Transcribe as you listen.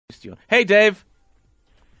Hey, Dave.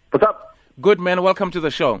 What's up? Good, man. Welcome to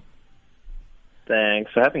the show.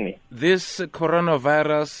 Thanks for having me. This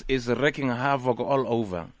coronavirus is wreaking havoc all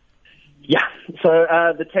over. Yeah, so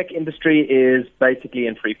the tech industry is basically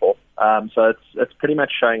in free fall. So it's pretty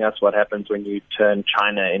much showing us what happens when you turn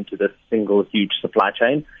China into this single huge supply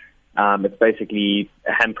chain. It's basically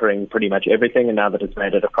hampering pretty much everything, and now that it's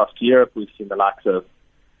made it across to Europe, we've seen the likes of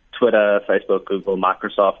Twitter, Facebook, Google,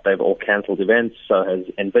 Microsoft. They've all canceled events, so has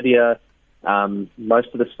NVIDIA. Most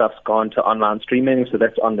of the stuff's gone to online streaming, so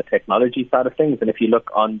that's on the technology side of things. And if you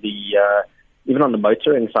look on the even on the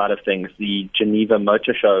motoring side of things, the Geneva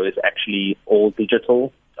Motor Show is actually all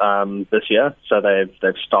digital this year. So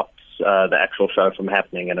they've stopped the actual show from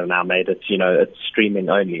happening and have now made it, it's streaming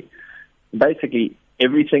only. Basically,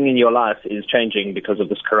 everything in your life is changing because of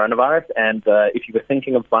this coronavirus. And if you were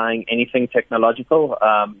thinking of buying anything technological,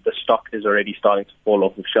 the stock is already starting to fall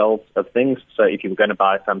off the shelves of things. So if you were going to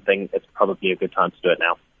buy something, it's probably a good time to do it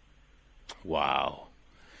now. Wow.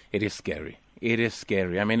 It is scary. It is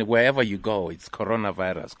scary. I mean, wherever you go, it's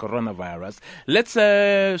coronavirus. Let's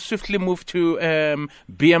swiftly move to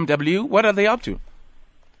BMW. What are they up to?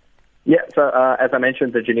 Yeah, so as I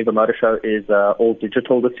mentioned, the Geneva Motor Show is all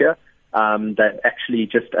digital this year. They've actually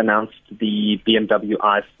just announced the BMW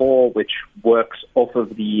i4, which works off of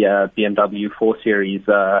the BMW 4 Series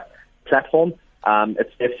platform.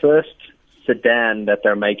 It's their first sedan that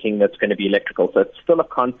they're making that's going to be electrical. So it's still a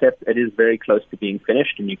concept. It is very close to being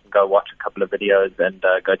finished, and you can go watch a couple of videos and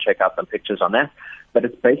go check out some pictures on that. But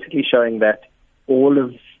it's basically showing that all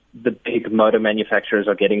of the big motor manufacturers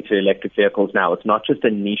are getting to electric vehicles now. It's not just a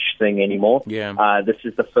niche thing anymore. Yeah. This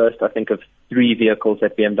is the first, I think, of 3 vehicles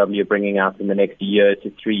that BMW are bringing out in the next year to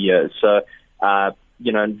 3 years. So, 0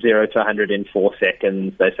 to 100 in 4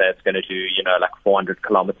 seconds. They say it's going to do, like 400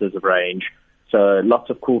 kilometers of range. So lots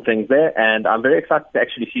of cool things there. And I'm very excited to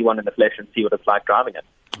actually see one in the flesh and see what it's like driving it.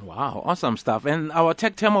 Wow, awesome stuff. And our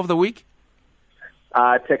tech term of the week?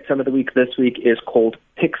 Tech term of the week this week is called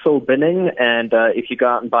pixel binning, and if you go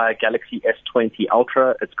out and buy a Galaxy S20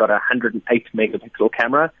 Ultra, it's got a 108 megapixel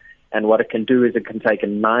camera, and what it can do is it can take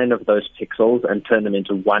 9 of those pixels and turn them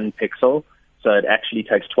into 1 pixel, so it actually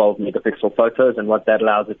takes 12 megapixel photos, and what that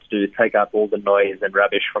allows it to do is take out all the noise and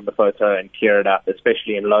rubbish from the photo and clear it up,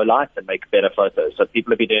 especially in low light, and make better photos. So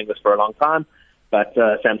people have been doing this for a long time, but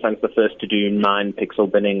Samsung's the first to do 9 pixel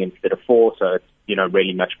binning instead of 4, so it's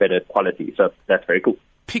really much better quality. So that's very cool.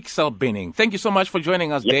 Pixel binning. Thank you so much for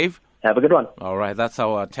joining us, Dave. Have a good one. All right, that's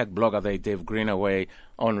our tech blogger there, Dave Greenway,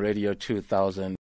 on Radio 2000.